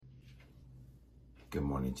Good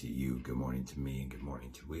morning to you, good morning to me, and good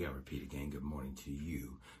morning to we. I repeat again, good morning to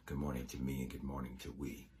you, good morning to me, and good morning to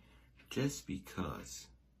we. Just because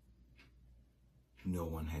no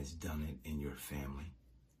one has done it in your family,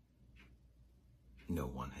 no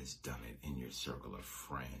one has done it in your circle of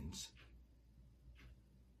friends,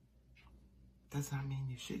 does not mean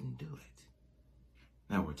you shouldn't do it.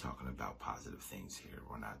 Now we're talking about positive things here.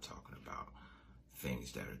 We're not talking about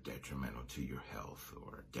things that are detrimental to your health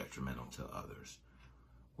or detrimental to others.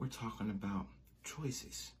 We're talking about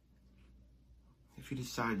choices. If you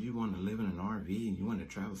decide you want to live in an RV and you want to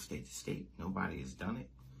travel state to state, nobody has done it.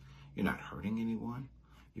 You're not hurting anyone.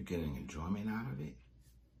 You're getting enjoyment out of it.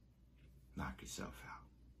 Knock yourself out.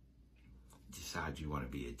 Decide you want to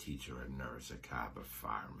be a teacher, a nurse, a cop, a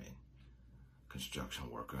fireman, construction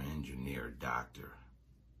worker, engineer, doctor.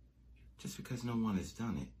 Just because no one has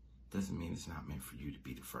done it doesn't mean it's not meant for you to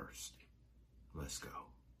be the first. Let's go.